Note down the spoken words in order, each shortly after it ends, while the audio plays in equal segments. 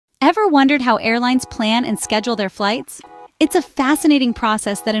Ever wondered how airlines plan and schedule their flights? It's a fascinating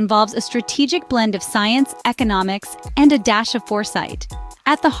process that involves a strategic blend of science, economics, and a dash of foresight.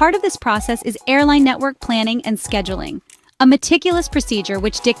 At the heart of this process is airline network planning and scheduling, a meticulous procedure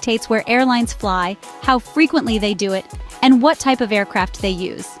which dictates where airlines fly, how frequently they do it, and what type of aircraft they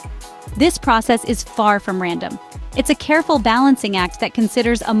use. This process is far from random. It's a careful balancing act that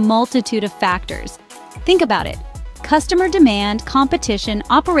considers a multitude of factors. Think about it. Customer demand, competition,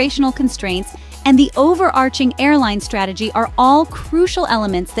 operational constraints, and the overarching airline strategy are all crucial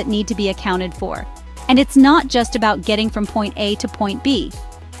elements that need to be accounted for. And it's not just about getting from point A to point B.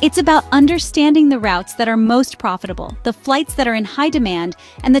 It's about understanding the routes that are most profitable, the flights that are in high demand,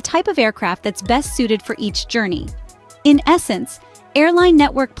 and the type of aircraft that's best suited for each journey. In essence, airline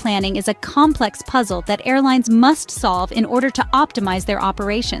network planning is a complex puzzle that airlines must solve in order to optimize their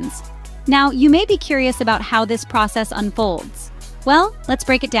operations. Now, you may be curious about how this process unfolds. Well, let's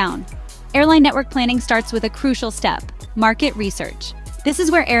break it down. Airline network planning starts with a crucial step: market research. This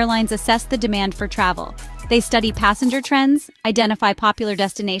is where airlines assess the demand for travel. They study passenger trends, identify popular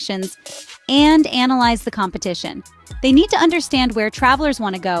destinations, and analyze the competition. They need to understand where travelers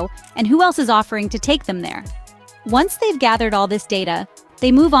want to go and who else is offering to take them there. Once they've gathered all this data,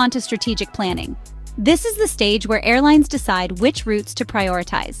 they move on to strategic planning. This is the stage where airlines decide which routes to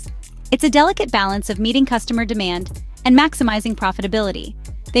prioritize. It's a delicate balance of meeting customer demand and maximizing profitability.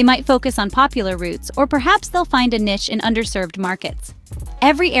 They might focus on popular routes, or perhaps they'll find a niche in underserved markets.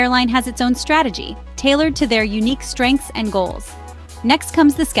 Every airline has its own strategy, tailored to their unique strengths and goals. Next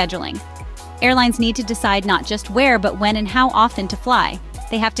comes the scheduling. Airlines need to decide not just where, but when and how often to fly.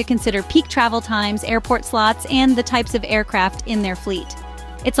 They have to consider peak travel times, airport slots, and the types of aircraft in their fleet.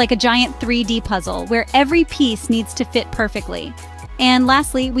 It's like a giant 3D puzzle where every piece needs to fit perfectly. And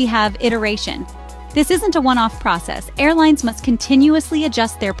lastly, we have iteration. This isn't a one-off process. Airlines must continuously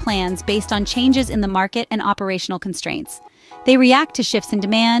adjust their plans based on changes in the market and operational constraints. They react to shifts in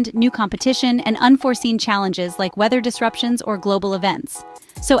demand, new competition, and unforeseen challenges like weather disruptions or global events.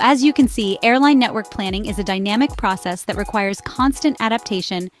 So as you can see, airline network planning is a dynamic process that requires constant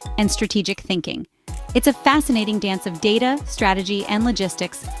adaptation and strategic thinking. It's a fascinating dance of data, strategy, and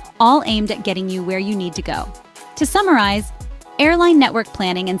logistics, all aimed at getting you where you need to go. To summarize, airline network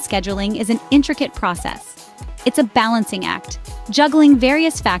planning and scheduling is an intricate process. It's a balancing act, juggling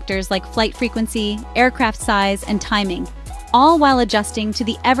various factors like flight frequency, aircraft size, and timing, all while adjusting to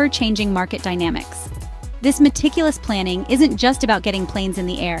the ever-changing market dynamics. This meticulous planning isn't just about getting planes in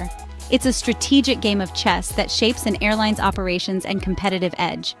the air. It's a strategic game of chess that shapes an airline's operations and competitive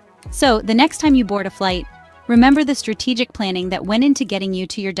edge. So, the next time you board a flight, remember the strategic planning that went into getting you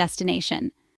to your destination.